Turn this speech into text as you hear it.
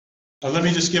Let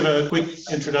me just give a quick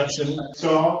introduction.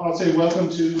 So I'll say welcome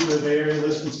to the Bay Area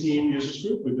Lisp and Scheme Users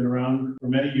Group. We've been around for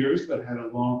many years, but had a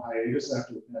long hiatus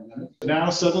after the pandemic. Now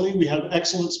suddenly we have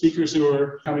excellent speakers who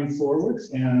are coming forward.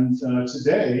 And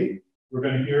today we're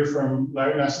going to hear from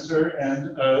Larry Masinter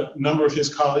and a number of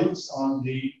his colleagues on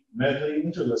the Medley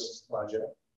Interlisp project.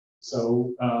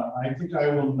 So I think I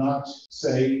will not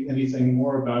say anything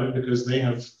more about it because they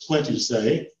have plenty to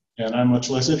say and I'm much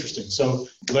less interesting. So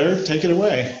Larry, take it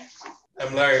away.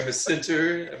 I'm Larry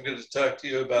Masinter. I'm going to talk to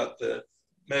you about the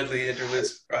Medley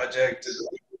Interlisp project.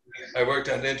 I worked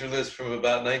on Interlisp from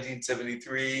about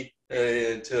 1973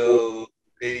 until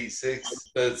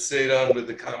 86, but stayed on with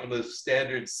the Common Lisp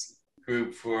Standards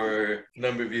group for a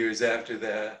number of years after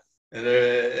that. And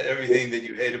everything that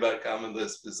you hate about Common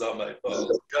Lisp is all my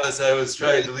fault, because I was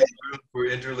trying to leave room for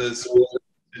Interlisp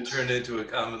to turn into a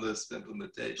Common Lisp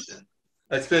implementation.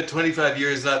 I spent 25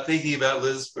 years not thinking about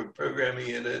Lisp or programming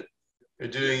in it or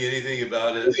doing anything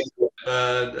about it.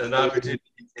 An opportunity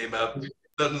came up.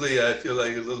 Suddenly I feel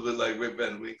like a little bit like Rip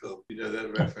Van Winkle, you know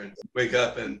that reference. Wake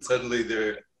up and suddenly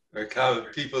there are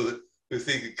people who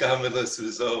think Common Lisp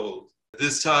is old.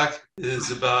 This talk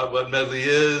is about what Medley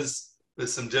is, with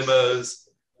some demos,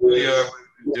 who we are, what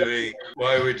we're doing,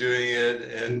 why we're doing it,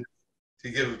 and to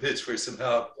give a pitch for some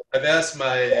help. I've asked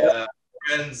my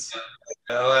friends,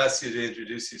 I'll ask you to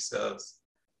introduce yourselves,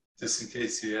 just in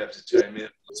case you have to chime in.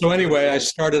 So anyway, I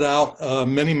started out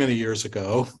many, many years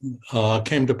ago,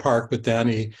 came to Park with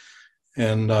Danny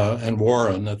and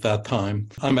Warren at that time.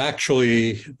 I'm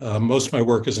actually, most of my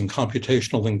work is in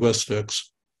computational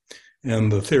linguistics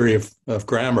and the theory of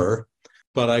grammar,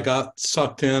 but I got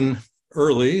sucked in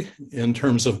early in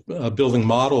terms of building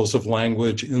models of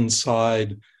language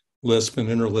inside Lisp and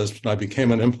Interlisp, and I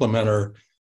became an implementer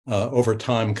over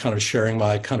time, kind of sharing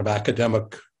my kind of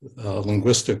academic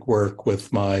linguistic work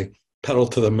with my pedal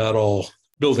to the metal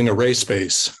building array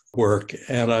space work.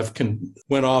 And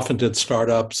went off and did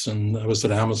startups, and I was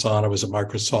at Amazon, I was at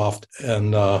Microsoft,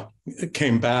 and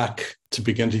came back to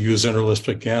begin to use Interlisp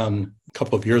again a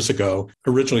couple of years ago,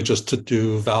 originally just to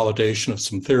do validation of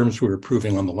some theorems we were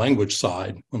proving on the language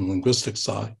side, on the linguistics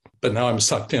side. But now I'm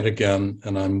sucked in again,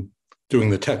 and I'm doing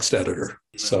the text editor.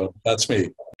 So that's me.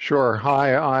 Sure.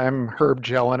 Hi, I'm Herb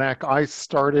Jellinek. I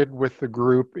started with the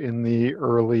group in the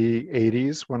early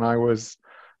 80s when I was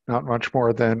not much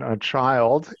more than a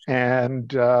child,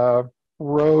 and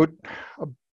wrote a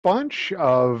bunch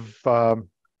of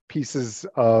pieces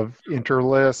of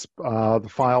Interlisp, the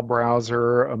file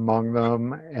browser among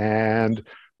them, and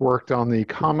worked on the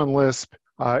Common Lisp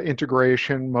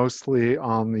integration, mostly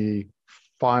on the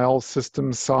file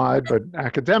system side. But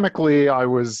academically, I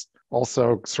was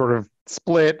also sort of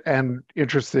split and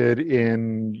interested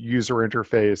in user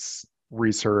interface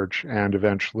research, and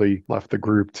eventually left the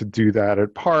group to do that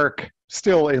at Park,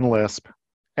 still in Lisp,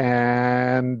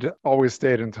 and always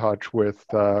stayed in touch with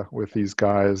these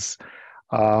guys.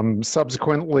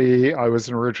 Subsequently, I was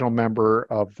an original member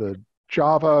of the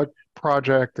Java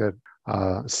project at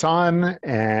Sun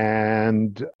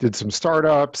and did some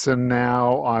startups, and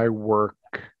now I work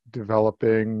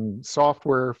developing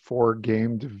software for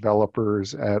game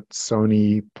developers at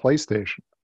Sony PlayStation.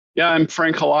 Yeah, I'm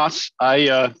Frank Halasz.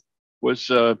 I was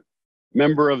a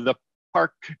member of the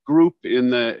Park group in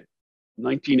the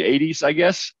 1980s, I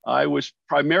guess. I was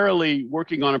primarily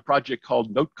working on a project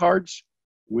called Note Cards,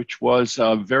 which was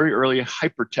a very early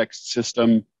hypertext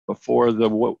system before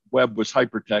the web was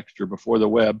hypertext, or before the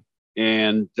web.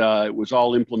 And it was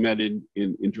all implemented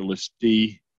in Interlisp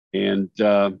D. And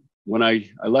when I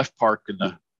left Park in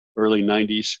the early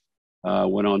 90s,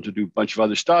 went on to do a bunch of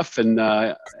other stuff. And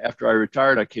after I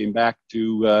retired, I came back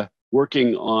to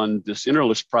working on this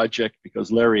Interlisp project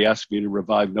because Larry asked me to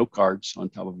revive Note Cards on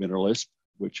top of Interlisp,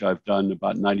 which I've done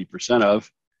about 90% of.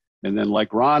 And then,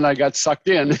 like Ron, I got sucked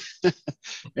in.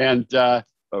 And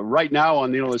right now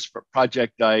on the Interlisp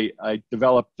project, I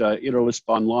developed Interlisp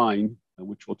Online,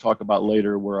 which we'll talk about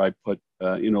later, where I put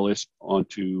Interlisp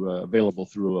onto available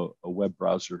through a web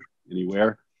browser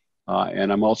anywhere.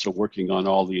 And I'm also working on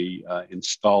all the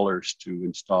installers to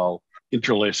install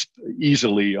Interlisp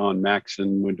easily on Macs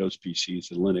and Windows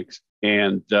PCs and Linux.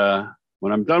 And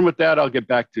when I'm done with that, I'll get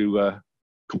back to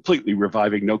completely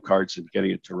reviving Note Cards and getting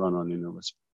it to run on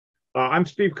Interlisp. I'm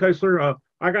Steve Kaisler.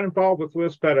 I got involved with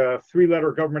Lisp at a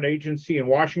three-letter government agency in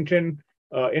Washington,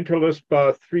 Interlisp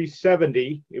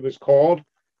 370, it was called,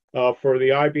 for the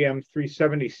IBM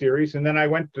 370 series. And then I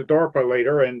went to DARPA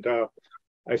later, and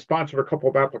I sponsored a couple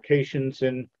of applications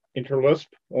in Interlisp,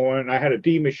 and I had a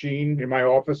D machine in my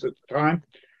office at the time.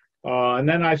 And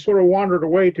then I sort of wandered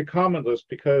away to Common Lisp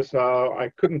because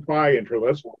I couldn't buy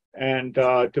Interlisp, and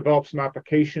developed some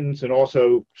applications and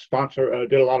also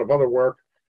did a lot of other work.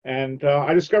 And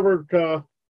I discovered,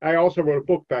 I also wrote a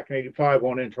book back in '85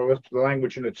 on Interlisp, the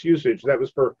language and its usage. That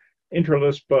was for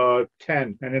Interlisp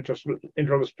 10 and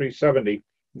Interlisp 370.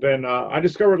 Then I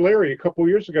discovered Larry a couple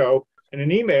years ago in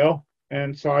an email,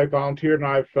 and so I volunteered, and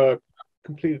I've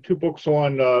completed 2 books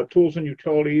on tools and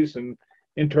utilities and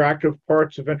interactive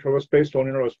parts of Interlisp based on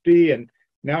Interlisp-D, and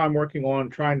now I'm working on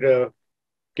trying to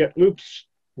get loops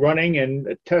running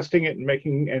and testing it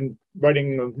and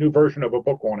writing a new version of a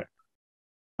book on it.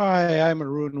 Hi, I'm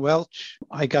Arun Welch.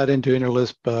 I got into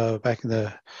Interlisp back in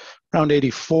around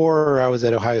 '84. I was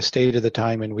at Ohio State at the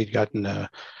time, and we'd gotten a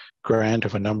grant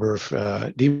of a number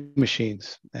of D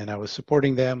machines, and I was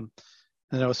supporting them.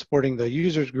 And I was supporting the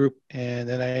users group, and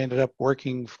then I ended up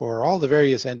working for all the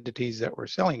various entities that were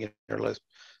selling Interlisp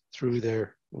through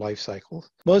their life cycles.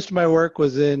 Most of my work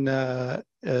was in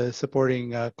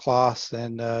supporting CLOS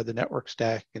and the network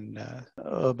stack and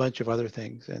a bunch of other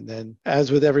things. And then,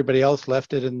 as with everybody else,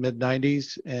 left it in the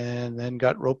mid-90s and then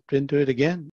got roped into it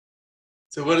again.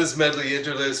 So what is Medley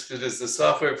Interlisp? It is the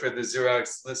software for the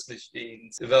Xerox Lisp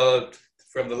machines developed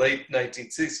from the late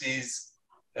 1960s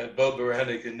at Bo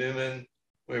Beranek and Newman,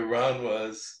 where Ron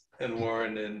was, and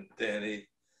Warren and Danny,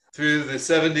 through the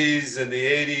 70s and the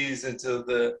 80s until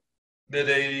the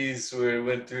mid-80s, where it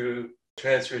went through,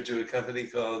 transferred to a company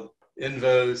called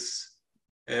Invos,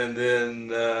 and then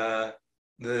the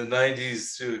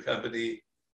 90s to a company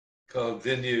called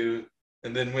Venue,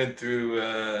 and then went through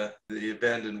the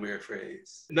abandonware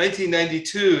phase. In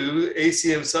 1992,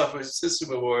 ACM Software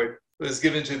System Award was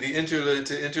given to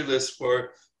Interlisp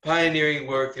for pioneering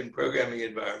work in programming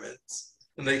environments.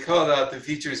 And they called out the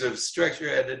features of structure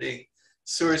editing,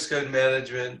 source code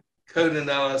management, code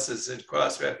analysis, and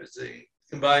cross-referencing,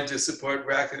 combined to support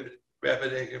rapid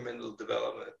incremental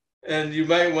development. And you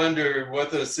might wonder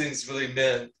what those things really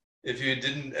meant if you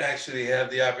didn't actually have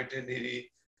the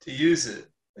opportunity to use it.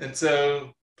 And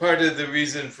so part of the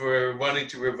reason for wanting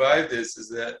to revive this is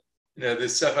that,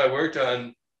 this stuff I worked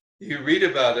on, you read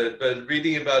about it, but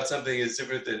reading about something is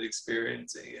different than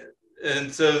experiencing it.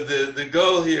 And so the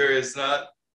goal here is not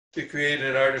to create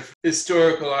an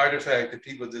historical artifact that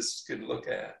people just can look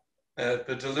at,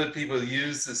 but to let people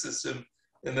use the system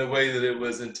in the way that it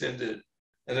was intended.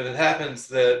 And if it happens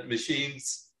that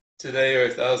machines today are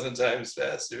 1,000 times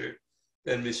faster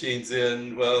than machines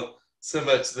then, well, so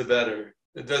much the better.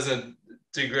 It doesn't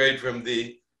degrade from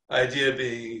the idea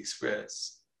being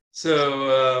expressed.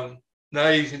 So now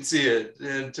you can see it.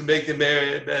 And to make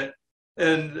the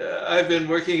and I've been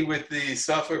working with the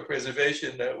Software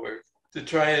Preservation Network to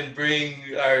try and bring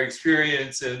our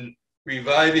experience in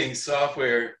reviving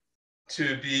software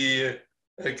to be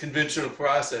a conventional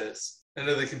process. I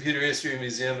know the Computer History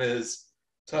Museum has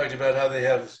talked about how they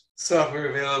have software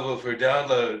available for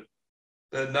download,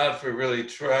 but not for really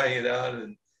trying it out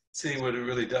and seeing what it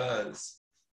really does.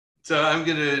 So I'm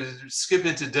going to skip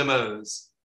into demos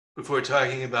before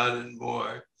talking about it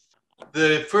more.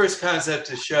 The first concept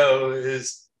to show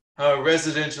is how a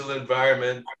residential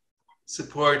environment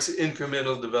supports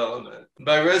incremental development.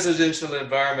 By residential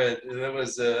environment, that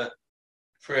was a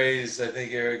phrase, I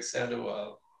think, Eric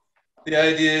Sandoval. The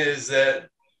idea is that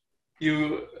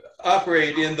you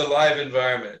operate in the live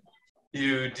environment.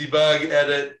 You debug,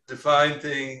 edit, define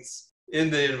things in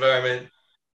the environment.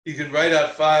 You can write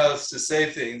out files to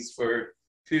save things for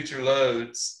future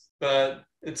loads, but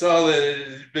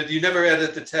but you never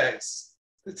edit the text.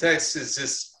 The text is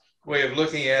just a way of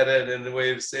looking at it and a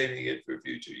way of saving it for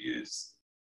future use.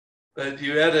 But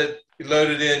you edit, you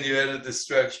load it in, you edit the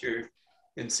structure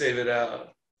and save it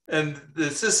out. And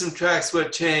the system tracks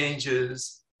what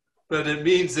changes, but it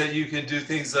means that you can do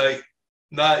things like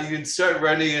you can start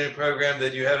running in a program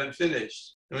that you haven't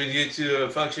finished. And when you get to a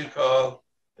function call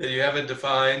that you haven't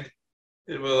defined,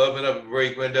 it will open up a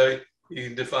break window. You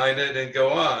can define it and go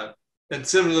on. And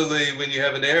similarly, when you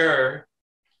have an error,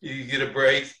 you get a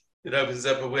break, it opens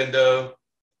up a window.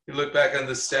 You look back on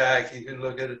the stack, you can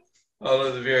look at all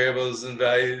of the variables and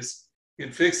values. You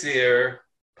can fix the error,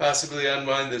 possibly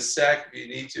unwind the stack if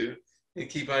you need to, and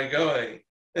keep on going.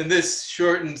 And this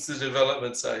shortens the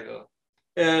development cycle.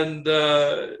 And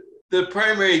the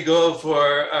primary goal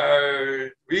for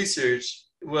our research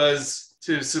was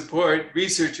to support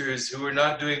researchers who were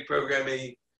not doing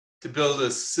programming to build a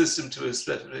system to a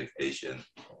specification.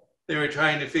 They were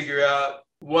trying to figure out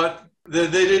what they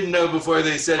didn't know before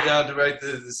they sat down to write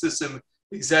the system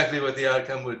exactly what the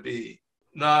outcome would be,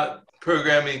 not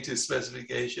programming to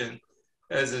specification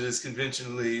as it is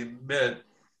conventionally meant.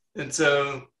 And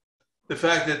so the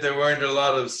fact that there weren't a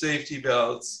lot of safety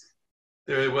belts,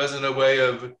 there wasn't a way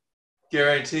of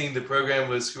guaranteeing the program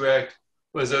was correct,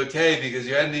 was okay because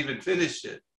you hadn't even finished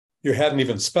it. You hadn't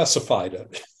even specified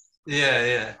it.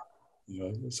 Yeah,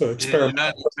 yeah. So you're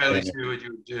not entirely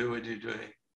sure what you're doing.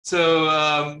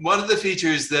 So one of the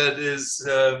features that is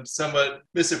somewhat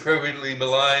misappropriately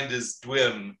maligned is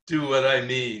DWIM, do what I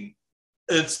mean.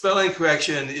 And spelling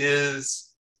correction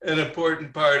is an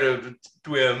important part of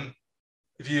DWIM.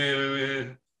 If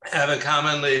you have a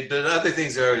commonly, but other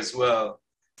things are as well.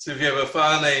 So if you have a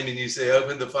file name and you say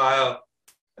open the file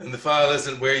and the file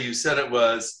isn't where you said it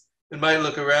was, it might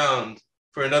look around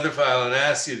for another file and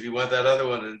ask you if you want that other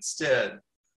one instead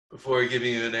before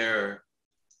giving you an error.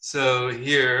 So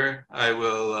here I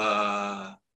will,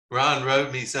 Ron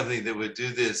wrote me something that would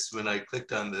do this when I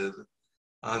clicked on the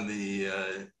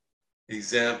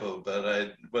example, but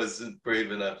I wasn't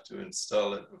brave enough to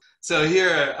install it. So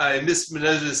here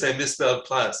notice I misspelled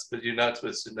plus, but you're not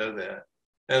supposed to know that.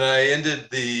 And I ended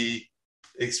the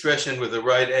expression with a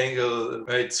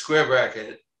right square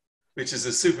bracket, which is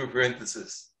a super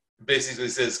parenthesis. It basically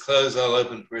says close all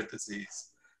open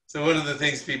parentheses. So one of the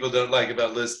things people don't like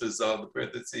about Lisp is all the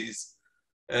parentheses.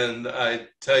 And I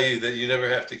tell you that you never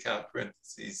have to count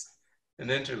parentheses in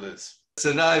Interlisp.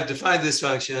 So now I've defined this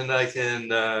function, I can,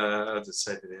 I'll just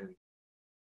type it in.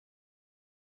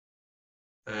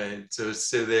 All right, so it's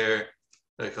still there.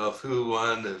 I call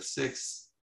foo1 of 6.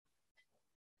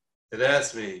 It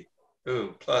asks me,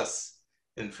 plus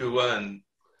in foo1,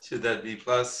 should that be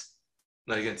plus?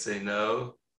 And I can say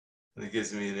no, and it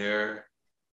gives me an error.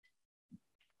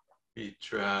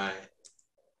 Retry.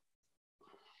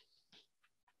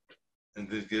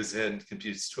 And it goes ahead and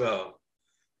computes 12.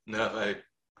 Now if I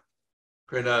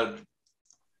print out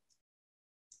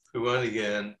foo1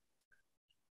 again,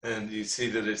 and you see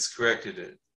that it's corrected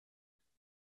it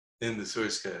in the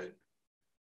source code.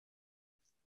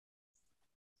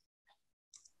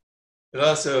 It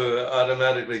also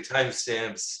automatically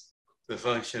timestamps the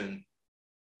function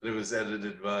that was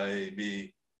edited by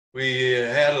me. We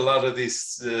had a lot of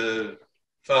these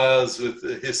files with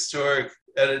historic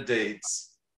edit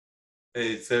dates,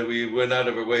 so we went out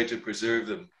of our way to preserve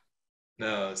them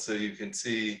now. So you can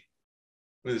see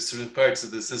with certain parts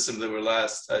of the system that were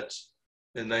last touched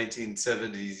in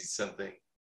 1970 something.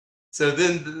 So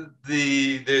then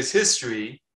there's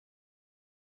history.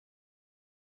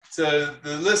 So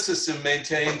the Lisp system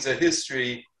maintains a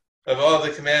history of all the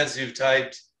commands you've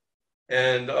typed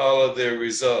and all of their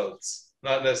results,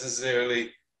 not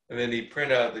necessarily of any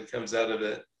printout that comes out of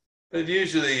it. But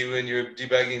usually when you're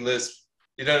debugging Lisp,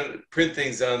 you don't print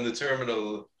things on the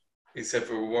terminal except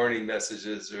for warning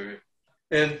messages.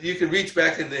 And you can reach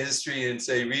back in the history and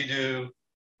say redo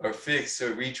or fix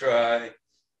or retry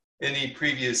any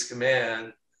previous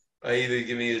command by either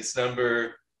giving its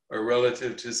number or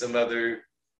relative to some other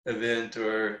event,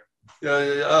 or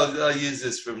I'll use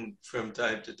this from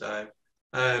time to time.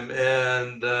 And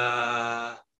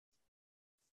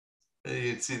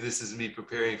you can see this is me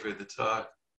preparing for the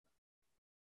talk.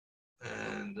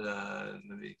 And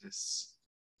let me just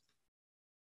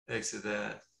exit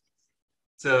that.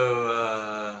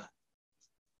 So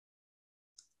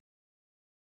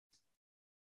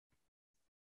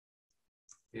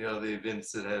the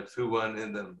events that have foo1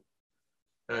 in them.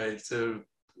 All right, so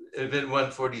event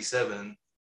 147.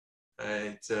 All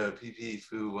right, so pp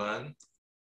foo1,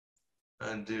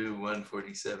 undo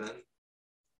 147.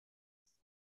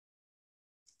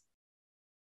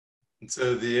 And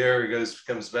so the error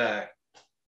comes back.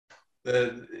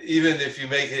 Even if you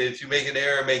make an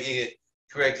error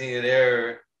correcting an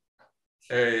error,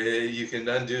 you can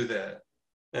undo that.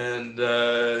 And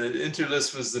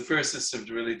Interlisp was the first system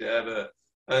to have a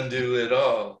undo at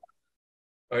all,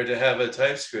 or to have a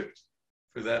TypeScript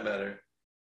for that matter.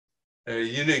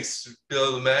 Unix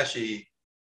Bill Mashi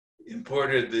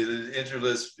imported the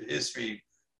Interlisp history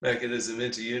mechanism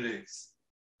into Unix.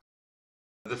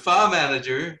 The file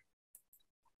manager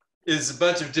is a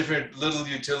bunch of different little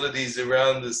utilities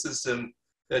around the system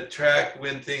that track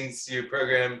when your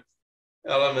program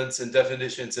elements and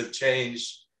definitions have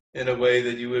changed in a way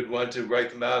that you would want to write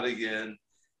them out again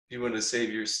if you want to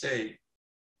save your state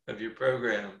of your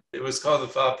program. It was called the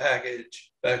file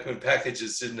package back when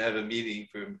packages didn't have a meaning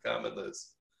from Common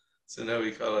Lisp. So now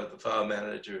we call it the file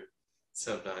manager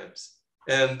sometimes.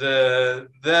 And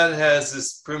that has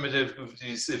this primitive,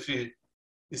 if you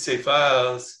say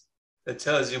files, that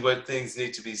tells you what things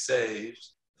need to be saved.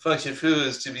 Function foo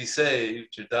is to be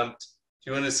saved or dumped.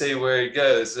 Do you want to say where it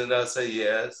goes? And I'll say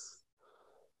yes.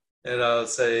 And I'll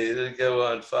say it'll go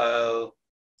on file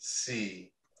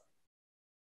C.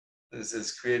 It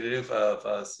says create a new file,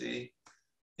 file C.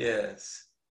 Yes.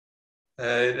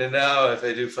 And now if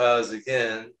I do files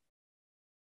again,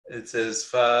 it says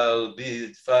file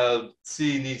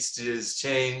C is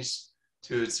changed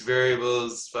to its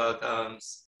variables, file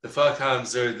coms. The file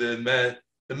coms are the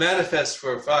manifest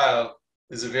for a file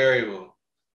is a variable.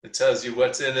 It tells you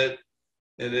what's in it,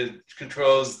 and it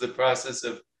controls the process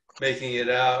of making it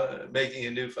out, making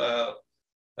a new file,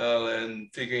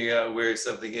 and figuring out where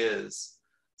something is.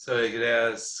 So I could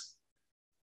ask,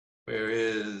 where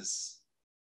is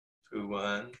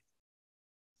foo1?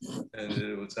 And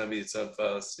it will tell me it's on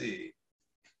file C.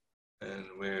 And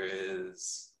where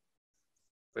is,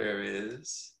 and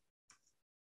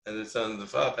it's on the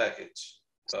file package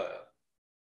file.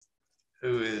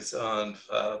 Who is on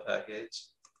file package?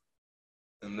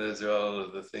 And those are all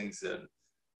of the things that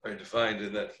are defined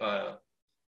in that file.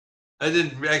 I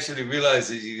didn't actually realize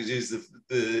that you could use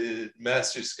the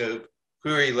master scope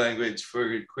query language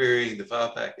for querying the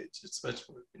file package. It's much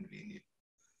more convenient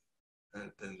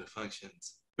than the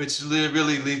functions, which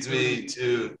really leads me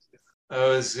to, I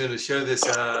was going to show this,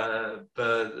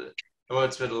 but I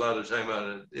won't spend a lot of time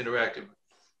on it, interactive.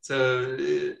 So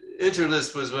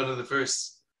Interlisp was one of the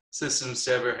first systems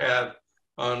to ever have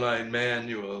online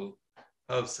manual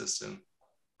help system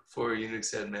before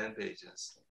Unix had man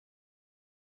pages.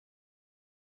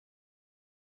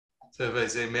 So if I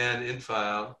say man in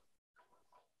file,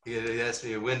 it asks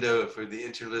me a window for the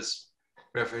Interlisp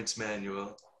reference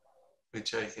manual,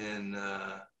 which I can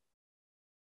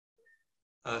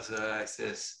also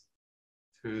access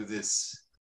through this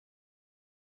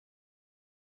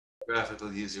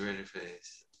graphical user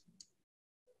interface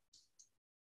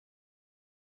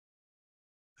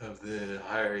of the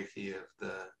hierarchy of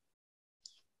the.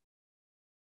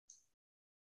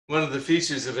 One of the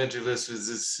features of Interlisp is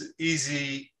this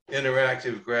easy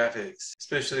interactive graphics,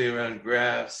 especially around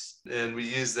graphs, and we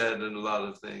use that in a lot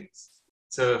of things.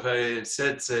 So if I had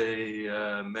said, say,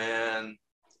 man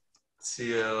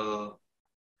CL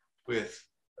with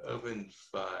open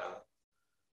file,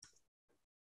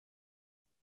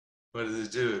 what does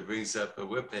it do? It brings up a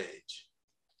web page.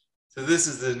 So this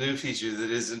is the new feature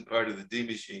that isn't part of the D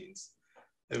machines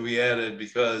that we added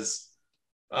because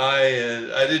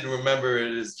I didn't remember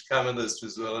it as Common Lisp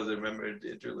as well as I remembered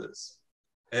Interlisp.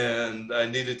 And I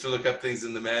needed to look up things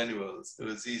in the manuals. It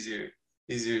was easier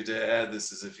to add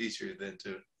this as a feature than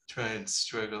to try and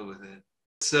struggle with it.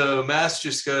 So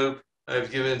master scope,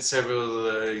 I've given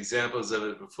several examples of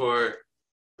it before,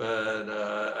 but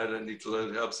I don't need to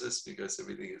load helpsys because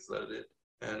everything is loaded.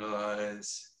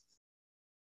 Analyze.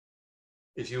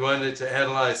 If you wanted to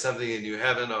analyze something and you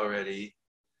haven't already,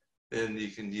 then you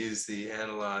can use the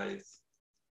analyze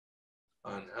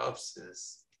on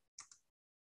helpsys.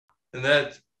 And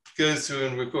that goes through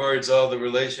and records all the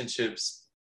relationships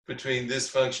between this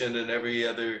function and every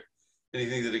other,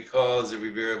 anything that it calls,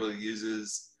 every variable it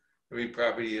uses, every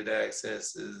property it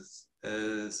accesses,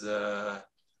 and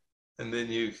then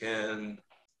you can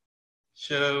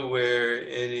show where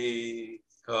any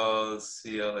calls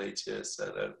CLHS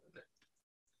that open it.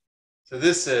 So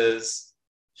this says,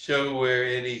 show where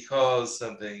any calls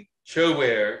something. Show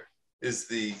where is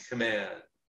the command.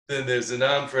 Then there's a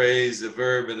noun phrase, a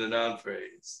verb, and a noun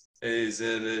phrase.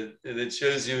 And it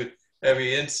shows you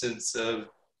every instance of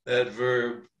that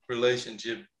verb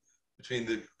relationship between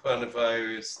the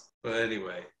quantifiers. Well,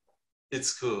 anyway,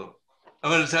 it's cool. I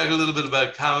want to talk a little bit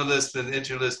about Common Lisp and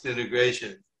Interlisp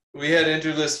integration. We had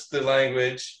Interlisp, the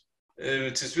language,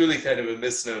 which is really kind of a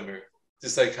misnomer.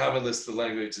 Just like Common Lisp, the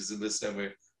language is a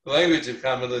misnomer. The language of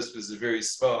Common Lisp is very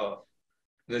small,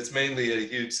 and it's mainly a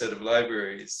huge set of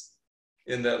libraries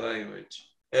in that language.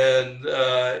 And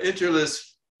Interlisp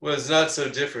was not so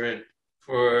different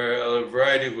for a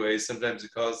variety of ways. Sometimes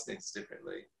it calls things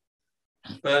differently.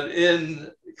 But in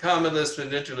Common Lisp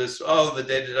and Interlisp, all of the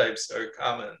data types are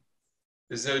common.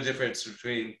 There's no difference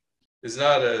between, there's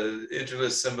not an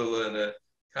Interlisp symbol and a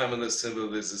Common Lisp symbol,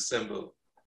 there's a symbol.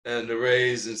 And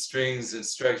arrays and strings and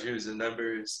structures and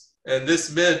numbers. And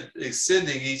this meant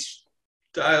extending each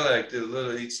dialect a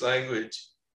little, each language,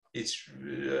 a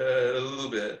little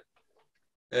bit.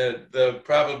 And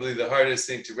probably the hardest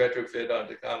thing to retrofit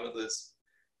onto Common Lisp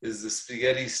is the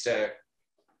spaghetti stack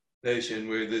notion,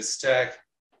 where the stack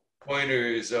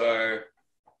pointers are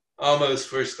almost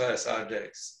first-class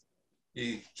objects.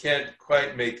 You can't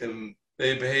quite make them,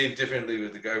 they behave differently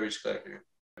with the garbage collector.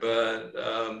 But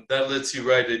that lets you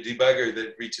write a debugger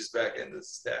that reaches back into the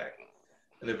stack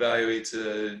and evaluates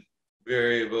a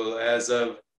variable as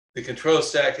of the control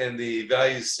stack, and the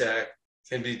value stack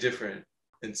can be different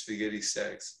in spaghetti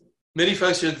stacks. Many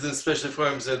functions and special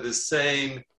forms are the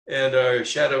same and are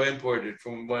shadow imported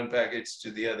from one package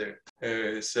to the other,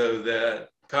 so that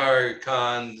car,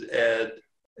 con, add,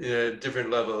 different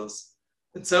levels.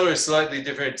 And some are slightly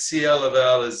different. CL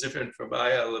eval is different from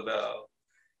IL eval.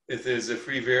 If there's a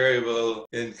free variable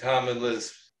in Common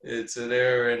Lisp, it's an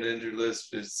error in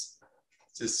Interlisp. It's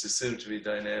just assumed to be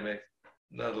dynamic,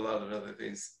 not a lot of other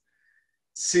things.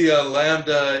 CL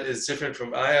lambda is different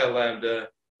from IL lambda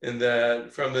in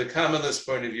that from the Common Lisp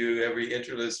point of view, every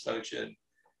Interlisp function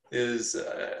is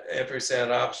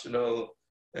ampersand optional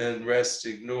and rest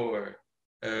ignore.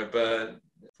 But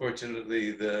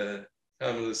fortunately, the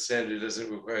Common Lisp standard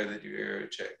doesn't require that you error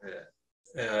check that.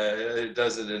 It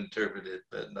doesn't interpret it,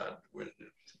 but not when it.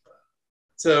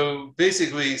 So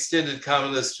basically, extended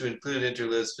Common Lisp to include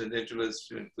Interlisp and Interlisp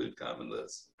to include Common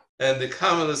Lisp. And the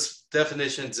Common Lisp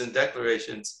definitions and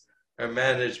declarations are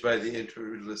managed by the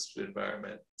Interlisp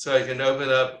environment. So I can open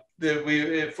up,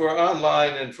 for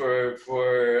online and for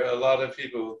a lot of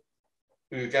people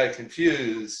who got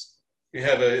confused, we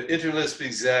have an Interlisp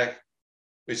exec,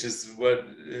 which is what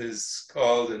is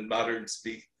called in modern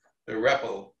speak the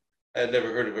REPL. I had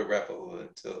never heard of a REPL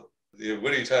until,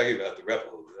 what are you talking about, the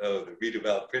REPL? Oh, the read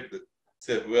about print.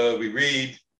 So, well, we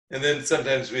read, and then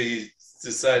sometimes we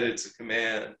decide it's a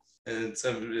command. And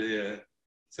so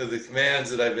the commands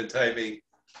that I've been typing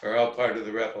are all part of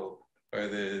the REPL, or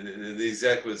the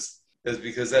exec was,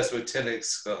 because that's what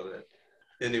Tenix called it.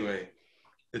 Anyway,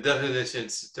 the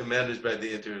definitions are managed by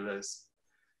the Interlisp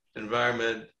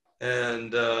environment,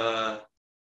 and I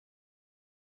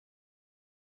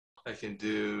can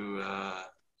do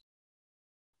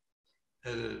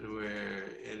edit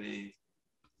where any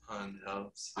on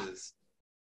helps is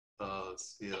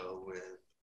CL win.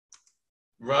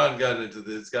 Ron got me into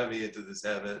this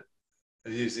habit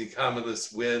of using Common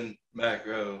Lisp win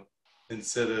macro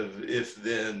instead of if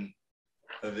then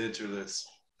of Interlisp.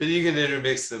 But you can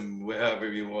intermix them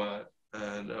however you want,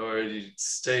 or you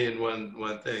stay in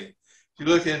one thing. If you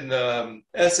look in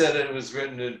sedit, it was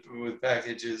written with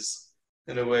packages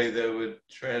in a way that would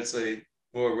translate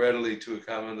more readily to a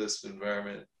Common Lisp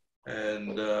environment.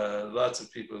 And lots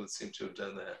of people seem to have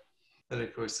done that. And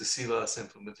of course, the CLOS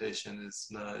implementation is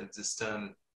not, it's just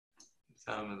done in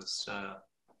Common Lisp style.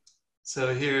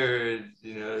 So here,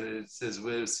 it says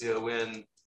with CLWin,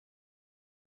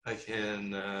 I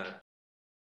can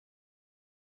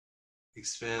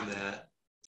expand that.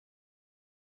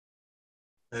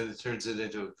 And it turns it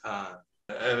into a con.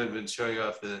 I haven't been showing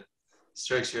off the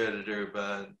structure editor,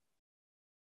 but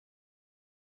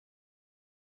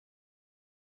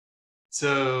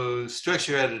so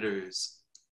structure editors.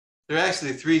 There are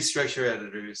actually 3 structure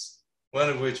editors, one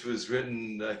of which was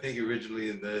written, I think, originally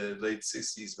in the late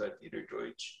 60s by Peter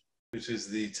Deutsch, which is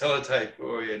the teletype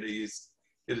oriented.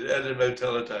 It edited mode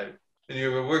teletype. When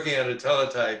you were working on a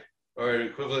teletype or an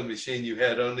equivalent machine, you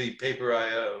had only paper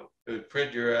I/O. It would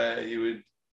print you would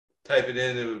type it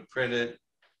in, it would print it.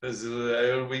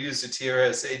 We used a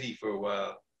TRS-80 for a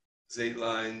while. It's 8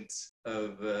 lines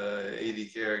of 80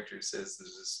 characters as the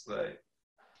display.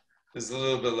 It's a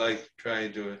little bit like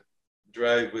trying to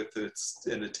drive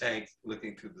in a tank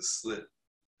looking through the slit.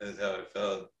 That's how I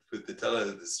felt with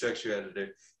the structure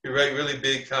editor. You write really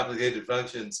big, complicated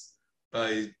functions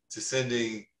by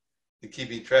descending and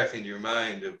keeping track in your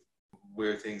mind of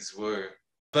where things were.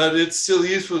 But it's still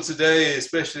useful today,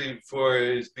 especially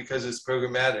because it's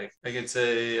programmatic. I can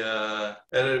say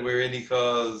edit where any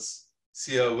calls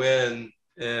CLWin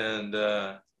and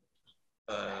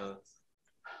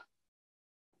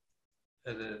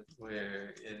edit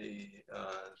where any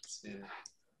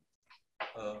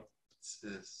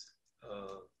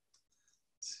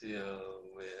CLWin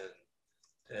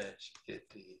dash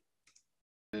Gitty.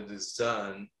 It is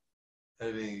done,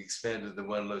 having expanded the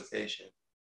one location.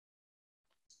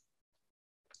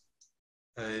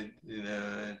 And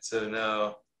so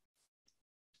now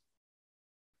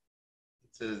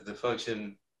it says the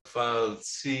function file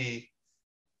C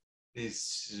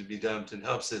needs to be dumped and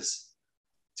helps us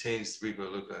change the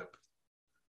repo lookup.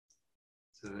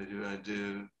 So what do I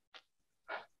do?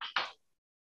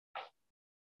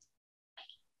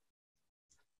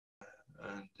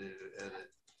 Undo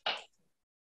edit.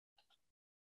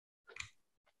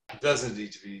 It doesn't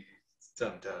need to be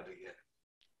dumped out again.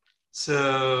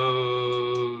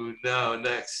 So now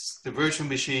next, the virtual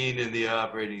machine and the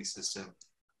operating system.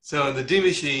 So in the D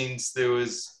machines, there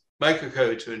was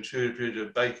microcode to interpret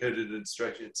a byte-coded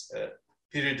instruction set.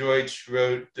 Peter Deutsch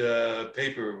wrote a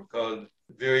paper called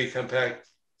Very Compact,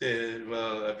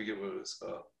 I forget what it was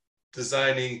called,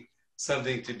 designing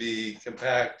something to be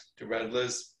compact to run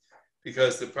Lisp,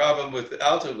 because the problem with the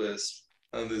Alto Lisp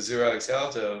on the Xerox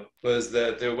Alto was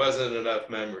that there wasn't enough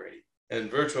memory. And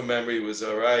virtual memory was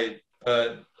all right,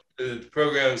 but the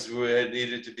programs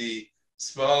needed to be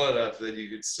small enough that you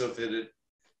could still fit it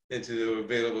into the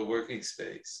available working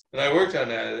space. And I worked on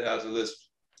that out of Lisp.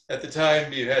 At the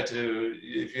time, you had to,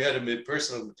 if you had a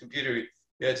personal computer,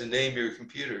 you had to name your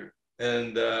computer.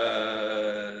 And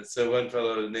so one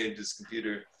fellow named his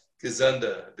computer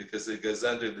Gesunda because it goes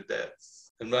under the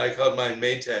desk. And I called mine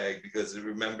Maytag because it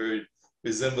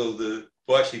resembled the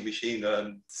washing machine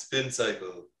on spin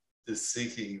cycle, just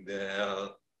seeking the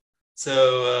hell.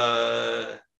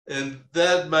 So, and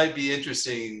that might be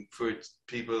interesting for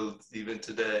people even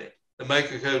today. The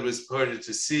microcode was ported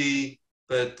to C,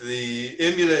 but so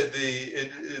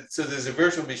there's a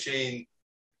virtual machine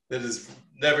that has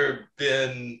never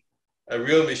been a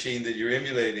real machine that you're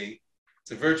emulating.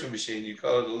 It's a virtual machine. You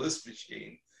call it a Lisp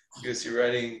machine because you're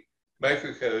writing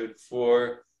microcode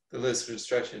for the Lisp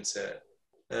instruction set.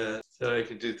 So I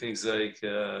can do things like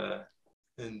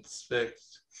inspect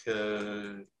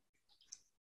code.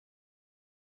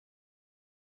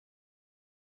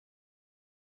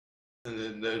 And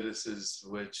it notices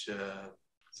which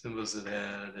symbols it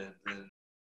had, and then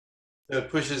it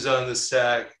pushes on the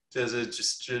stack. Does it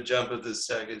just jump of the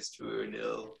stack is true or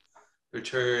nil?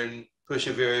 Return, push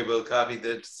a variable, copy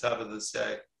the top of the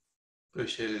stack,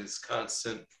 push it is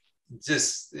constant.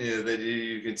 Just, that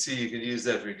you can see, you can use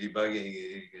that for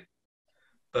debugging.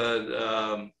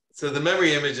 So the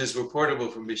memory images were portable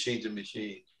from machine to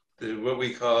machine. What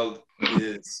we called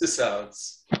the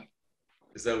sysouts,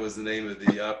 because that was the name of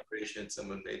the operation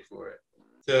someone made for it.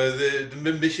 So the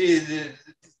machine,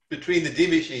 between the D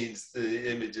machines, the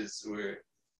images were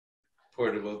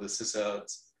portable, the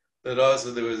sysouts. But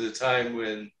also there was a time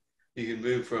when you could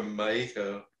move from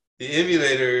Maiko. The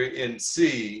emulator in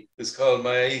C was called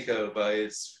Maiko by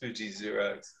its Fuji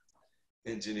Xerox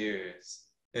engineers.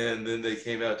 And then they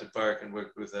came out to Park and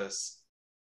worked with us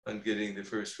on getting the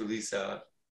first release out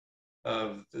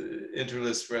of the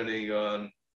Interlisp running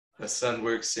on a Sun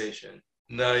workstation.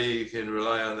 Now you can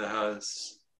rely on the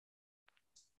house.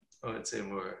 I won't say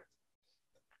more.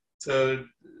 So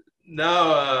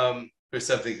now for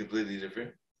something completely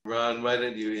different. Ron, why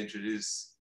don't you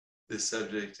introduce this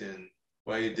subject and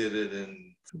why you did it?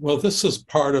 And well, this is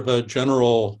part of a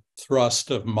general thrust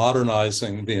of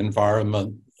modernizing the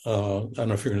environment. I don't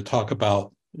know if you're going to talk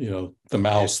about, the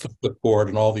mouse, the clipboard,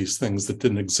 and all these things that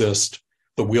didn't exist,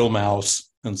 the wheel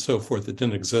mouse and so forth that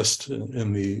didn't exist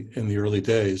in the early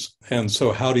days. And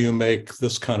so how do you make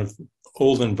this kind of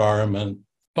old environment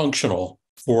functional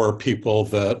for people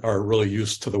that are really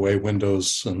used to the way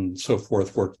Windows and so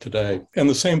forth work today? And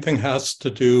the same thing has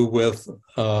to do with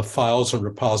files and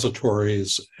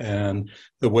repositories and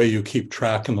the way you keep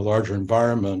track in the larger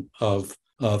environment of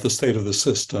the state of the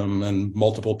system and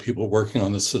multiple people working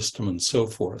on the system and so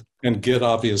forth. And Git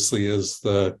obviously is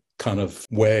the kind of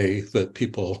way that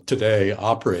people today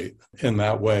operate in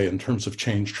that way in terms of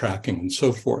change tracking and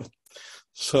so forth.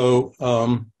 So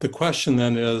the question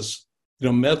then is,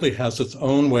 Medley has its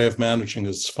own way of managing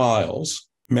its files,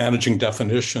 managing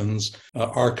definitions,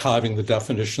 archiving the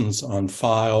definitions on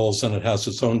files, and it has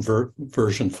its own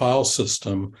version file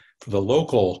system for the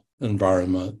local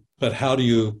environment. But how do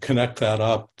you connect that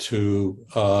up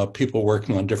to people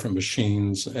working on different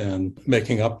machines and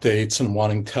making updates and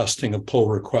wanting testing of pull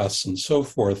requests and so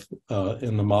forth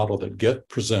in the model that Git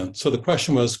presents? So the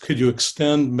question was, could you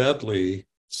extend Medley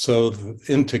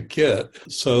into Git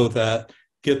so that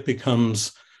Git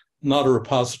becomes not a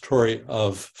repository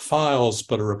of files,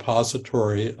 but a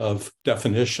repository of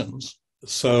definitions?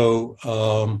 So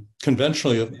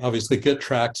conventionally, obviously, Git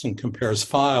tracks and compares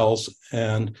files.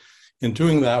 And in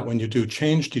doing that, when you do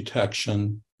change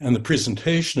detection and the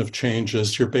presentation of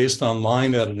changes, you're based on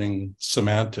line editing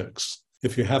semantics.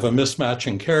 If you have a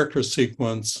mismatching character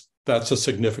sequence, that's a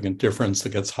significant difference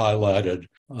that gets highlighted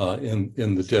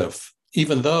in the diff.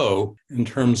 Even though, in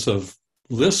terms of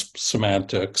Lisp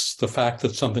semantics, the fact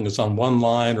that something is on one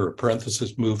line or a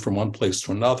parenthesis moved from one place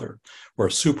to another, or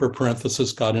a super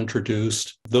parenthesis got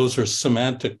introduced, those are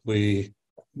semantically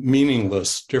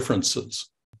meaningless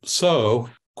differences. So,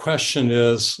 question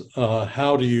is,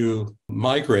 how do you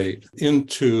migrate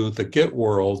into the Git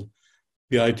world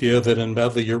the idea that in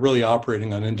Medley you're really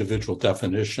operating on individual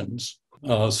definitions?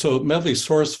 So Medley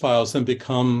source files then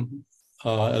become,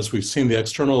 as we've seen, the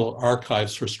external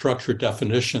archives for structured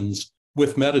definitions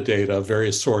with metadata of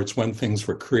various sorts, when things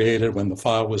were created, when the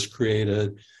file was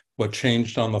created, what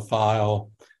changed on the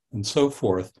file, and so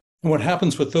forth. And what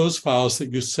happens with those files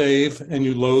that you save and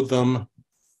you load them,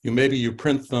 maybe you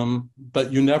print them,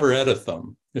 but you never edit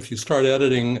them. If you start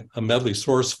editing a Medley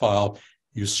source file,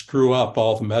 you screw up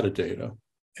all the metadata.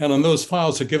 And on those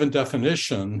files, a given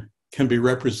definition can be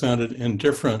represented in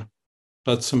different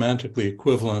but semantically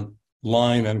equivalent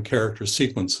line and character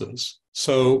sequences.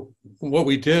 So what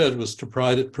we did was to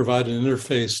provide an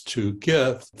interface to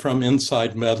Git from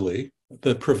inside Medley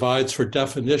that provides for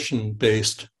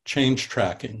definition-based change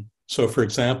tracking. So for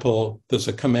example, there's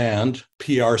a command,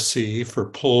 PRC, for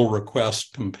pull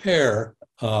request compare,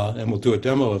 and we'll do a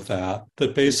demo of that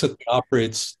basically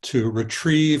operates to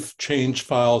retrieve change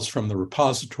files from the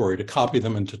repository to copy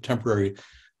them into temporary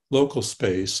local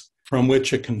space, from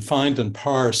which it can find and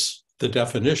parse the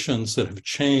definitions that have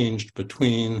changed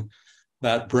between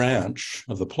that branch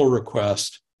of the pull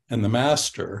request and the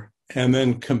master, and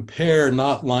then compare,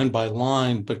 not line by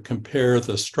line, but compare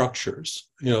the structures.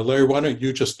 Larry, why don't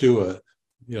you just do it?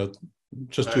 Do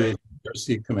a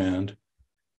PRC command.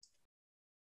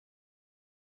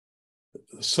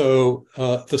 So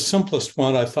the simplest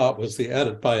one I thought was the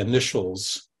edit by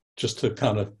initials, just to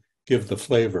kind of give the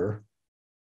flavor.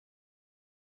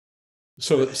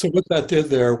 So what that did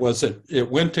there was it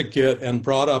went to Git and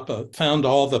found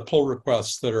all the pull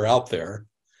requests that are out there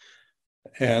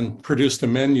and produced a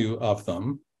menu of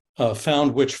them,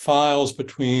 found which files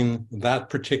between that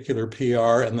particular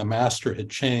PR and the master had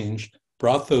changed,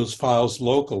 brought those files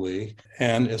locally,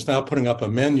 and is now putting up a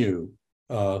menu.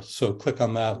 So click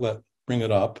on that, bring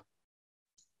it up.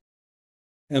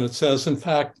 And it says, in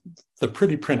fact, the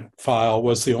pretty print file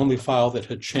was the only file that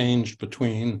had changed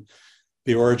between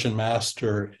the origin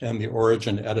master and the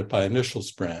origin edit by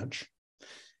initials branch.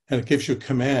 And it gives you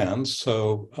commands.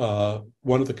 So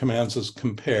one of the commands is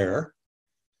compare.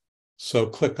 So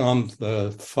click on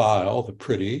the file, the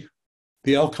pretty.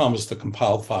 The LCOM is the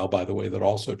compiled file, by the way, that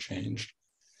also changed.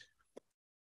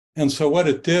 And so what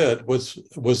it did was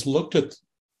looked at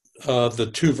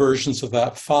the two versions of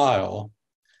that file,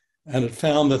 and it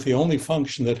found that the only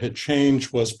function that had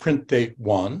changed was print date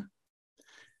 1.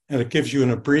 And it gives you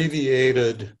an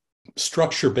abbreviated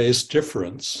structure-based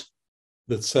difference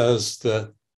that says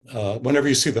that whenever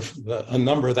you see a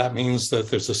number, that means that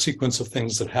there's a sequence of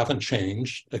things that haven't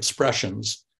changed,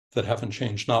 expressions that haven't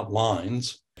changed, not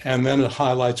lines. And then it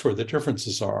highlights where the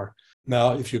differences are.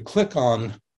 Now, if you click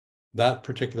on that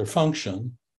particular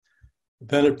function,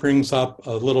 then it brings up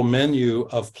a little menu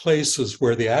of places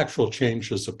where the actual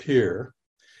changes appear.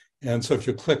 And so if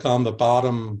you click on the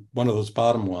bottom, one of those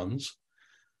bottom ones,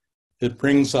 it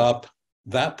brings up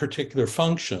that particular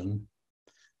function.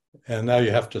 And now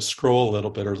you have to scroll a little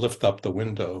bit or lift up the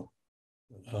window.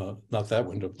 Not that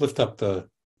window, lift up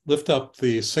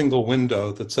the single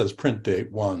window that says print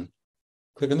date 1.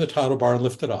 Click in the title bar and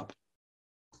lift it up.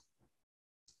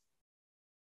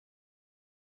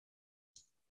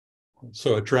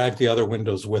 So it dragged the other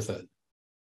windows with it.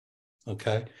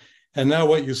 Okay. And now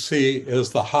what you see is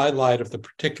the highlight of the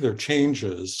particular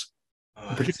changes,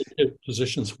 particular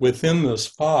positions within this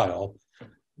file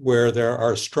where there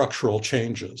are structural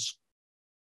changes.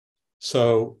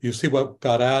 So you see what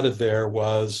got added there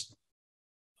was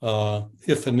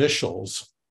if initials,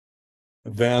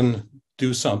 then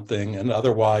do something, and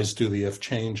otherwise do the if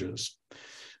changes.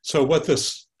 So what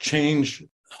this change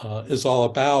is all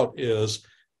about is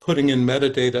putting in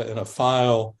metadata in a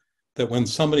file that when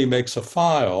somebody makes a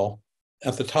file,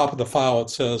 at the top of the file, it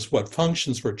says what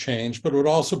functions were changed, but it would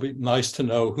also be nice to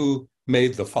know who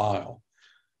made the file.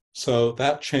 So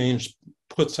that change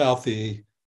puts out the,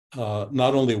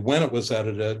 not only when it was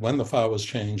edited, when the file was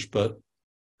changed, but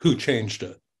who changed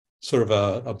it, sort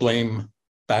of a blame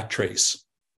backtrace.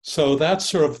 So that's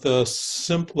sort of the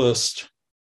simplest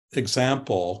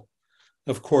example.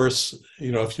 Of course,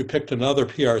 if you picked another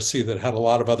PRC that had a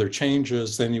lot of other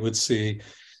changes, then you would see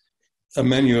a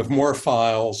menu of more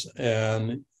files,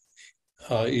 and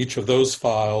each of those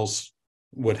files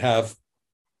would have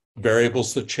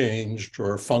variables that changed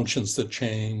or functions that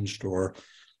changed or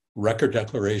record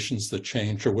declarations that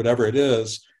changed or whatever it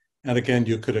is. And again,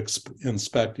 you could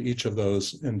inspect each of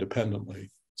those independently.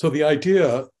 So the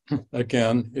idea,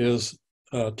 again, is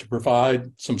to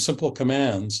provide some simple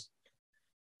commands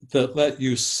that let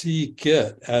you see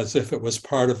Git as if it was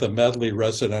part of the Medley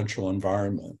residential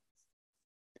environment.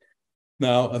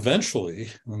 Now, eventually,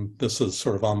 and this is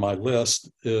sort of on my list,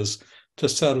 is to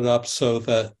set it up so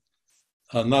that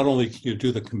not only can you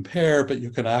do the compare, but you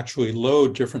can actually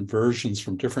load different versions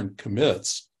from different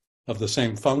commits of the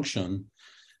same function,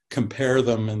 compare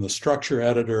them in the structure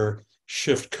editor,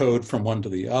 shift code from one to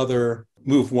the other,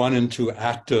 move one into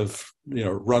active,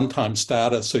 runtime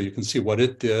status so you can see what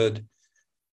it did,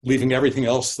 leaving everything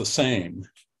else the same,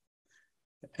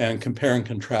 and compare and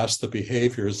contrast the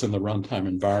behaviors in the runtime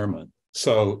environment.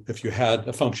 So if you had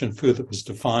a function foo that was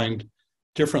defined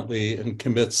differently in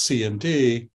commits C and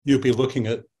D, you'd be looking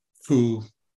at foo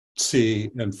C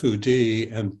and foo D,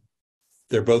 and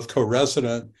they're both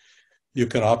co-resident. You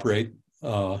can operate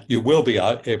you will be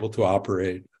able to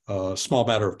operate a small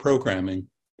matter of programming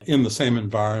in the same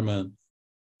environment,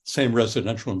 same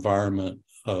residential environment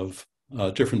of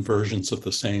different versions of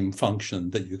the same function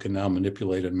that you can now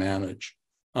manipulate and manage,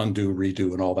 undo,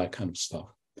 redo, and all that kind of stuff.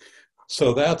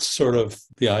 So that's sort of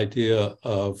the idea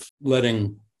of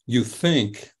letting you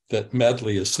think that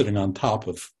Medley is sitting on top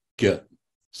of Git.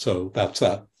 So that's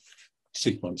that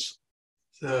sequence.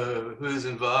 So who's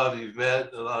involved? You've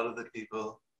met a lot of the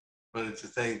people. Wanted to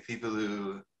thank people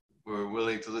who were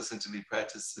willing to listen to me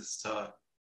practice this talk.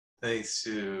 Thanks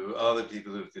to all the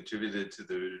people who've contributed to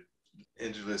the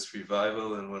Interlisp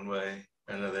revival in one way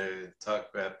or another,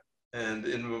 talk prep, and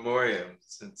in memoriam,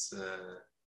 since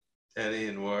Danny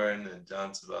and Warren and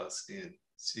John Sabowski and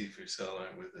Steve Purcell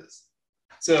aren't with us.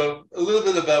 So a little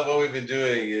bit about what we've been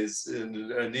doing is,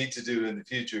 and our need to do in the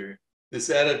future, this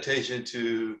adaptation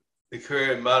to the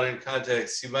current modern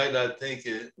context. You might not think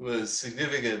it was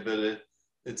significant, but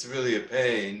it's really a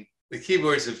pain. The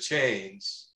keyboards have changed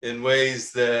in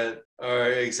ways that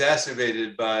are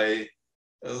exacerbated by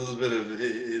a little bit of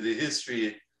the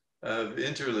history of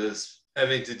Interlisp,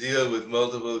 having to deal with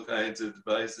multiple kinds of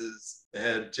devices. They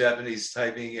had Japanese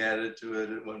typing added to it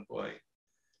at one point,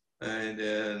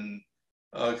 and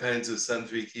all kinds of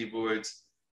Sun3 keyboards.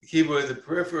 The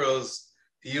peripherals,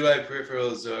 the UI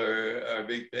peripherals are a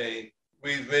big pain.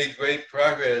 We've made great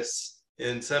progress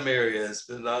in some areas,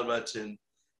 but not much in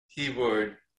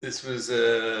keyboard. This was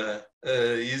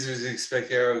users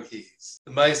expect arrow keys.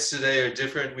 The mice today are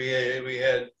different. We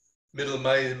had middle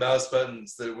mouse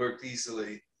buttons that worked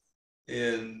easily,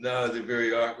 and now they're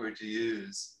very awkward to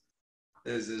use.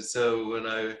 So when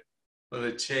I want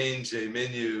to change a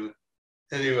menu,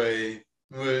 anyway,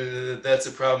 that's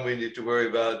a problem we need to worry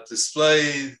about.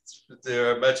 Display, they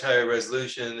are much higher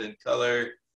resolution and color,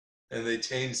 and they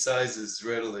change sizes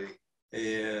readily.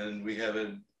 And we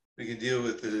can deal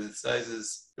with the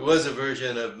sizes. There was a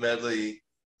version of Medley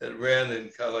that ran in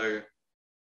color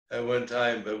at one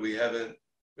time, but we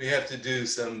have to do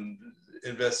some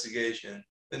investigation.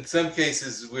 In some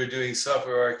cases, we're doing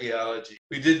software archaeology.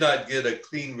 We did not get a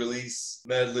clean release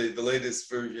Medley, the latest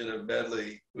version of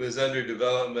Medley. It was under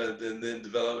development, and then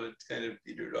development kind of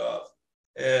petered off.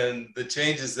 And the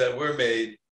changes that were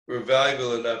made were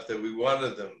valuable enough that we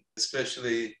wanted them,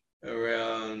 especially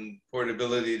around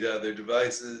portability to other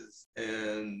devices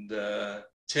and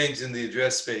changing the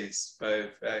address space by a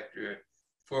factor,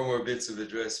 4 more bits of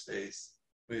address space,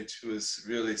 which was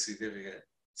really significant.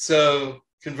 So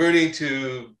converting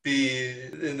to B,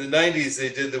 in the 90s, they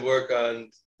did the work on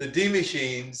the D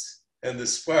machines, and the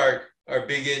Spark are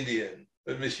big Indian,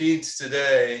 but machines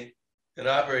today and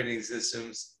operating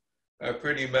systems are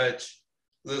pretty much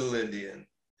little Indian.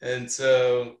 And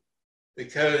so the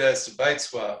code has to byte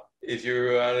swap if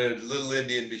you're on a little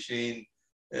Indian machine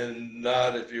and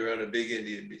not if you're on a big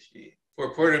Indian machine.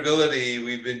 For portability,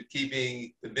 we've been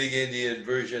keeping the big Indian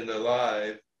version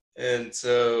alive. And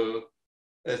so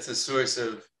that's a source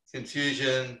of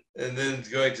confusion, and then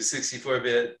going to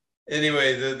 64-bit.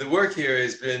 Anyway, the work here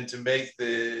has been to make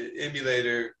the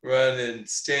emulator run in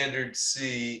standard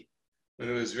C when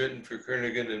it was written for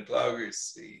Kernighan and Plauger's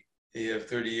C. You have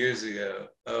 30 years ago.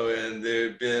 Oh, and there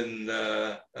have been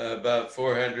about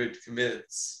 400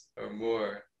 commits or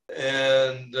more.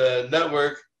 And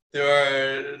network, there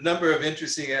are a number of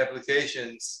interesting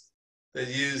applications that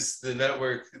use the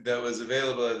network that was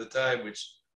available at the time,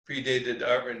 which predated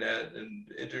ARPANET and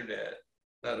Internet,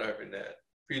 not ARPANET,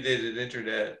 predated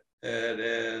Internet.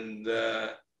 And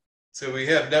so we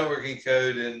have networking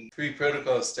code in 3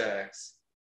 protocol stacks.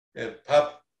 We have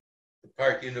PUP, the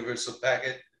Park Universal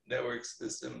Packet Network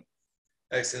System,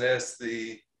 XNS,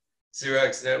 the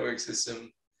Xerox Network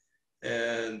System,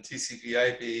 and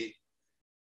TCP/IP,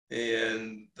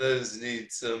 and those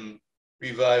need some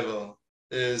revival.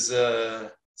 There's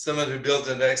someone who built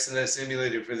an XNS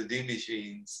emulator for the D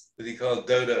machines that he called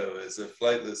Dodo as a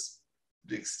flightless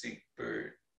extinct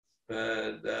bird.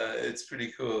 But it's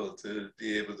pretty cool to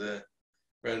be able to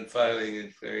run filing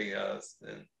and clearinghouse,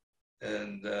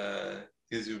 and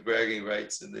gives you bragging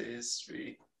rights in the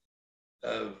history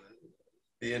of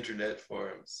the internet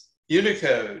forums.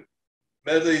 Unicode.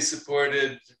 Medley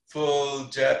supported full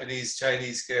Japanese,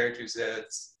 Chinese character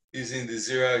sets using the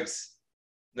Xerox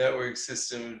network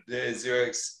system, the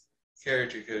Xerox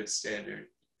character code standard.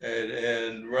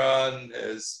 And Ron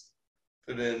has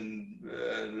put in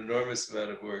an enormous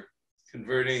amount of work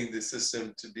converting the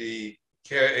system to be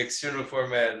external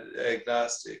format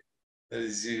agnostic. That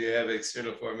is, you have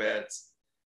external formats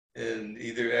in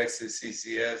either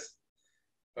XCCS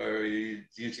or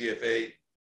UTF-8,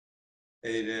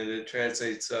 and it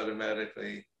translates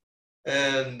automatically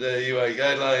and UI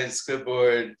guidelines,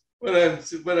 clipboard. What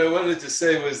I wanted to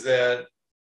say was that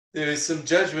there is some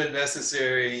judgment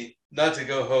necessary not to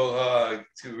go whole hog,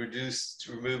 to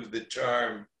remove the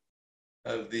charm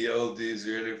of the old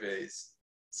user interface.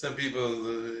 Some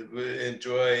people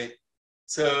enjoy.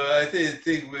 So I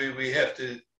think we have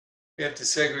to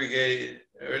segregate,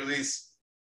 or at least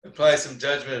apply some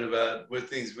judgment about what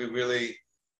things we really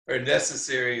are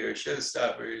necessary or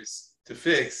showstoppers to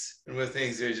fix, and what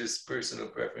things are just personal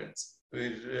preference.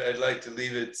 I'd like to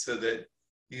leave it so that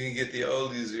you can get the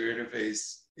old user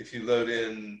interface if you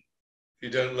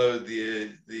don't load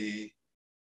the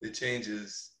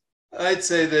changes. I'd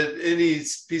say that any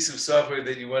piece of software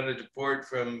that you wanted to port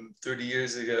from 30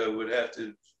 years ago would have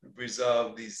to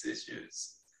resolve these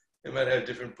issues. It might have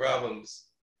different problems,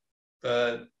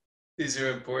 but these are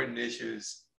important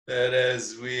issues that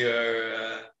as we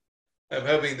are, I'm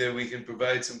hoping that we can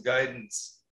provide some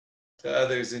guidance to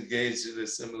others engaged in a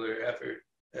similar effort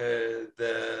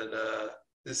that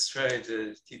is trying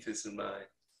to keep this in mind.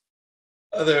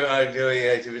 Other ongoing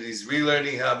activities,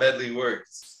 relearning how Medley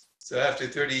works. So after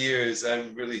 30 years,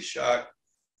 I'm really shocked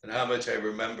at how much I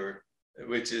remember,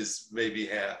 which is maybe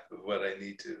half of what I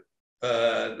need to.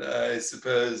 But I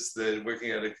suppose that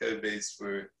working on a code base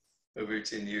for over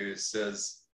 10 years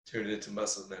does turn into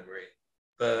muscle memory.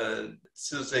 But it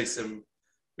still takes some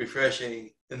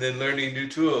refreshing, and then learning new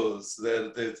tools,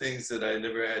 that the things that I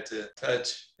never had to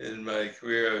touch in my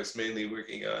career. I was mainly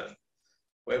working on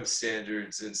web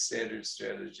standards and standard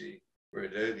strategy for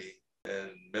Adobe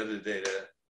and metadata.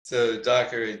 So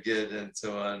Docker and Git and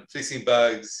so on, fixing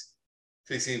bugs.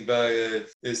 There's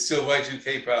still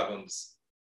Y2K problems.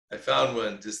 I found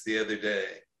one just the other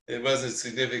day. It wasn't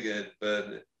significant,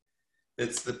 but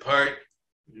it's the part,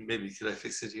 maybe could I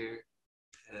fix it here?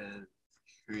 And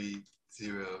 3,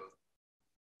 0.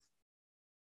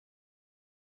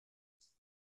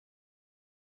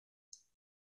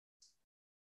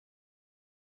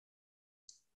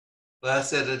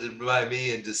 Last edited by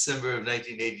me in December of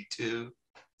 1982.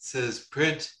 Says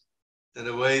print in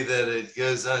a way that it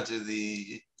goes onto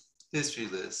the history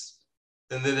list.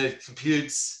 And then it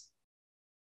computes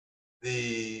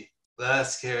the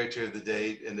last character of the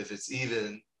date. And if it's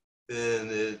even,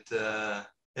 then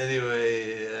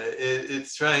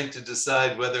it's trying to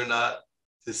decide whether or not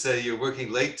to say you're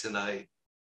working late tonight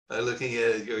by looking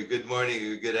at your good morning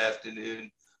or good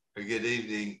afternoon or good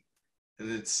evening.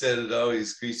 And instead it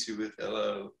always greets you with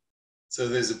hello. So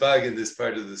there's a bug in this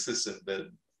part of the system, but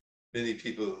many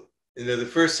people, the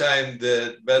first time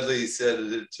that Medley said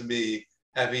it to me,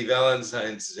 Happy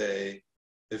Valentine's Day,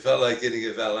 it felt like getting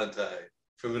a Valentine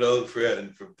from an old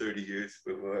friend from 30 years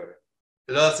before.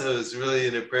 It also is really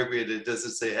inappropriate. It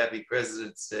doesn't say Happy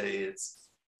President's Day. It's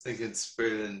Lincoln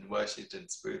and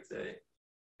Washington's birthday,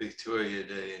 Victoria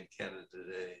Day and Canada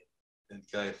Day, and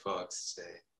Guy Fawkes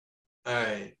Day. All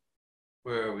right,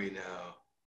 where are we now?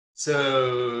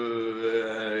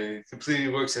 So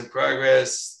completing works in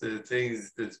progress, the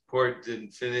things that the port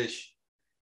didn't finish,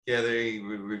 gathering,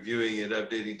 reviewing, and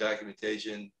updating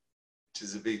documentation, which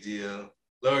is a big deal.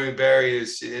 Lowering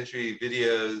barriers to entry,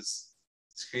 videos,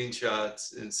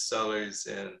 screenshots, installers,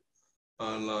 and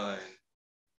online.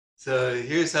 So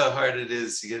here's how hard it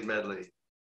is to get Medley.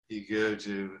 You go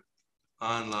to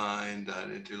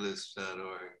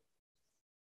online.interlisp.org.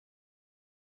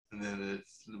 And then it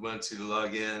wants you to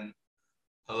log in.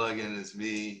 I'll log in as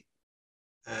me,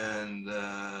 and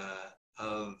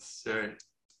I'll start.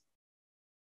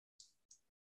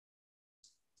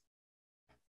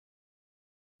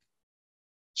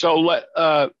 So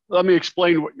let me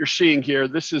explain what you're seeing here.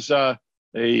 This is a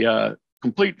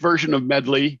complete version of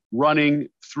Medley running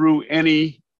through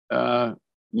any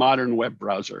modern web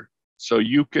browser. So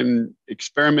you can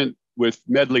experiment with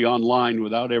Medley online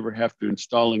without ever have to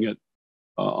installing it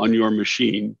on your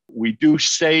machine. We do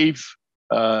save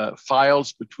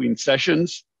files between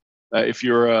sessions. If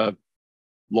you're a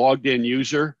logged in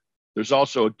user, there's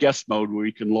also a guest mode where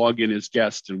you can log in as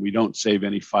guest, and we don't save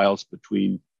any files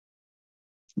between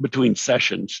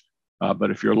sessions.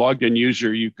 But if you're a logged in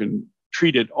user, you can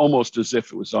treat it almost as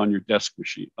if it was on your desk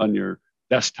machine, on your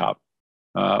desktop,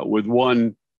 with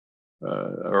one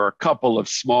or a couple of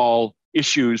small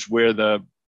issues where the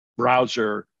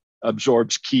browser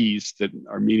absorbs keys that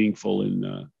are meaningful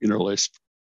in Interlisp.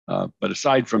 But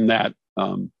aside from that,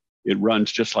 it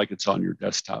runs just like it's on your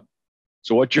desktop.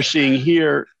 So what you're seeing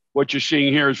here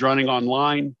is running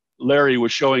online. Larry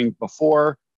was showing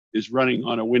before is running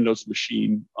on a Windows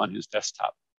machine on his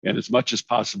desktop. And as much as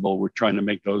possible, we're trying to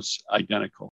make those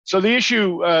identical. So the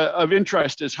issue of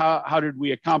interest is how did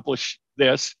we accomplish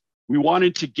this? We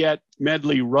wanted to get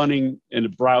Medley running in a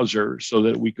browser so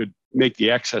that we could make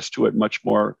the access to it much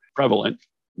more prevalent,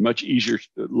 much easier,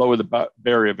 lower the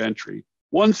barrier of entry.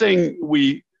 One thing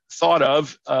we thought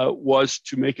of was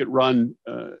to make it run,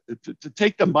 to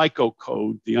take the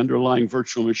microcode, the underlying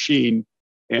virtual machine,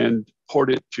 and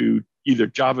port it to either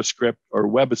JavaScript or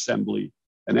WebAssembly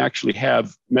and actually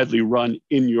have Medley run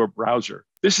in your browser.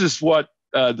 This is what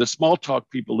the Smalltalk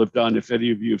people have done. If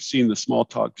any of you have seen the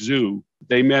Smalltalk Zoo,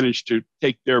 they managed to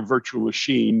take their virtual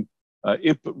machine,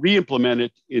 re-implement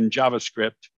it in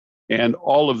JavaScript, and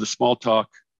all of the Smalltalk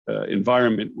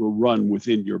environment will run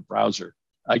within your browser.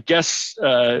 I guess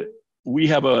we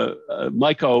have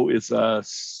Myco is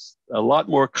a lot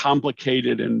more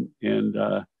complicated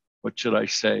and what should I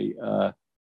say,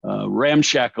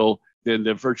 ramshackle than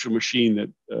the virtual machine that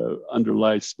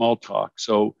underlies Smalltalk.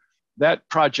 So that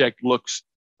project looks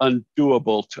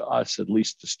undoable to us, at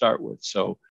least to start with.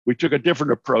 So we took a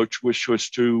different approach, which was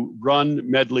to run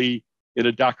Medley in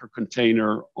a Docker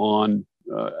container on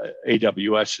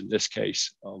AWS in this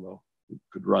case, although it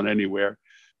could run anywhere.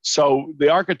 So the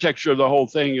architecture of the whole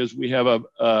thing is we have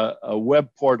a web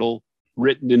portal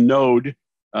written in Node,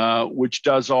 which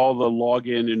does all the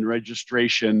login and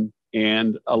registration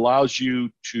and allows you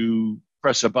to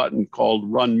press a button called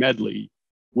Run Medley,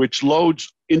 which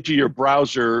loads into your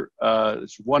browser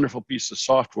this wonderful piece of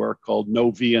software called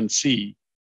NoVNC,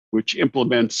 which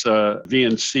implements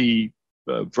VNC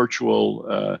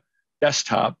virtual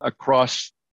desktop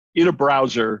across in a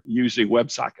browser using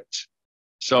WebSockets.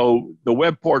 So the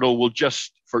web portal will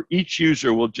just, for each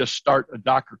user, will just start a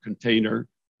Docker container.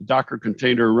 The Docker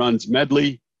container runs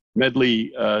Medley.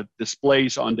 Medley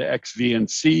displays onto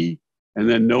XVNC, and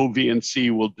then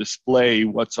NoVNC will display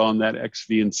what's on that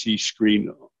XVNC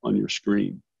screen on your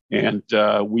screen. And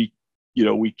we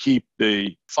keep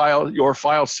the file, your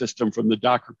file system from the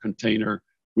Docker container,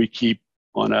 we keep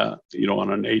on an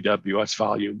AWS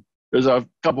volume. There's a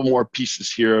couple more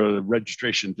pieces here, the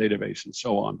registration database and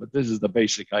so on, but this is the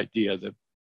basic idea that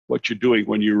what you're doing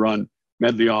when you run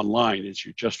Medley online is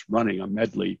you're just running a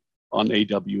Medley on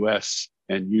AWS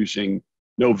and using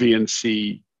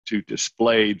NoVNC to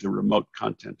display the remote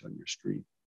content on your screen.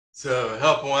 So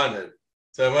help wanted.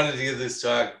 So I wanted to give this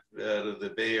talk out of the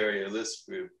Bay Area Lisp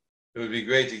group. It would be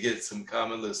great to get some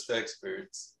Common Lisp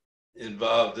experts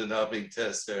involved in helping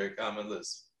test our Common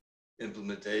Lisp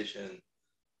implementation,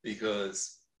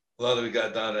 because a lot of it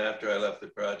got done after I left the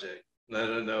project. And I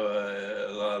don't know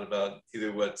a lot about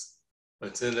either what's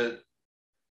in it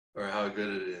or how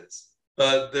good it is.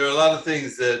 But there are a lot of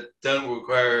things that don't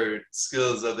require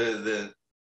skills other than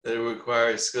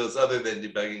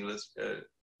debugging Lisp code.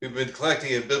 We've been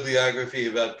collecting a bibliography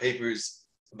about papers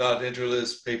about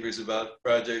Interlisp, papers about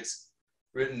projects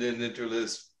written in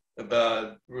Interlisp,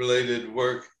 about related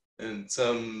work and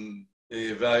some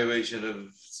evaluation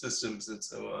of systems and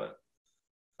so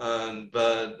on.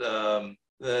 But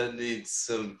that needs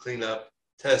some cleanup,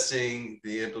 testing,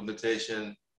 the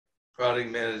implementation,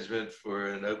 product management for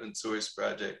an open source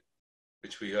project,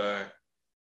 which we are,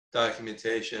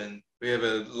 documentation. We have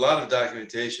a lot of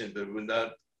documentation, but we're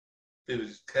not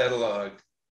cataloged,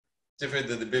 different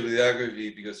than the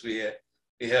bibliography, because we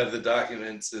have the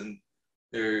documents and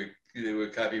they were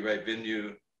copyright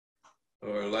venue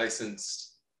or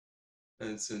licensed,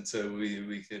 and so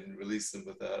we can release them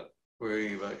without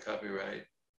worrying about copyright.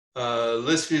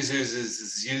 Lisp users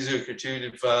is user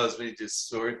contributed files. We need to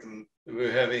sort them.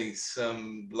 We're having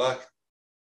some luck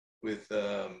with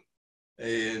an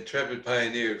intrepid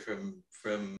pioneer from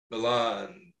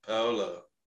Milan, Paolo,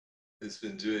 who's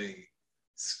been doing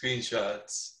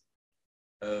screenshots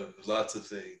of lots of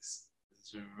things.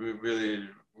 It's really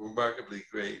remarkably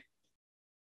great.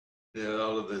 You know,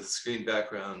 all of the screen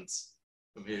backgrounds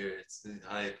from here. It's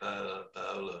hi,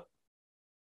 Paolo.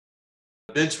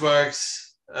 Benchmarks.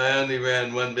 I only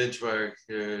ran one benchmark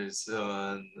here, so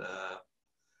on.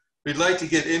 We'd like to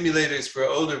get emulators for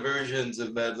older versions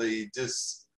of Medley,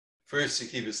 just first to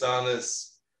keep us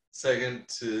honest, second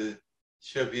to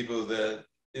show people that,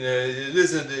 you know, it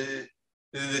isn't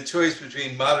the choice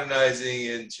between modernizing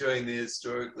and showing the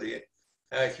historically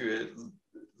accurate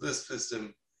Lisp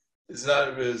system is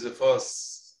not as a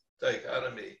false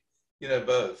dichotomy, you know,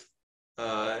 both.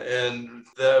 And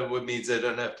that means I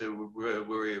don't have to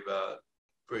worry about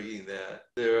breaking that.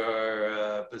 There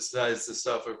are, besides the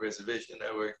Software Preservation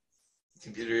Network, the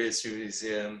Computer History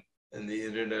Museum and the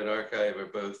Internet Archive are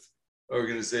both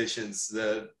organizations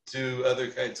that do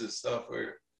other kinds of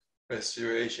software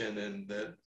restoration, and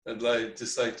that I'd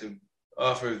just like to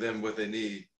offer them what they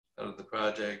need out of the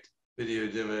project. Video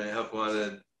demo help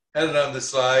wanted. Had it on the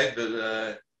slide,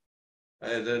 but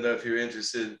I don't know if you're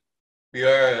interested. We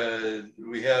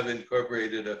have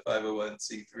incorporated a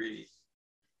 501c3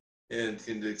 and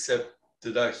can accept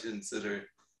deductions that are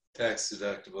tax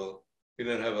deductible. We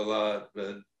don't have a lot,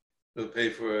 but we'll pay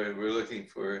for it. We're looking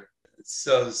for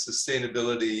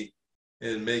self-sustainability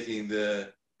in making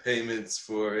the payments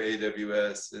for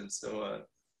AWS and so on.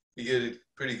 You get a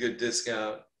pretty good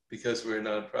discount because we're a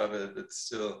nonprofit, but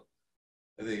still,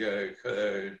 I think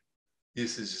our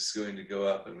usage is going to go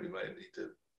up and we might need to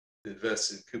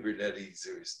invest in Kubernetes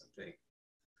or something.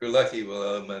 If we're lucky, we'll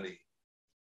owe money.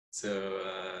 So,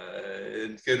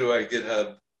 and go to our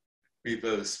GitHub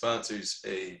repo sponsors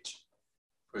page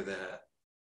for that.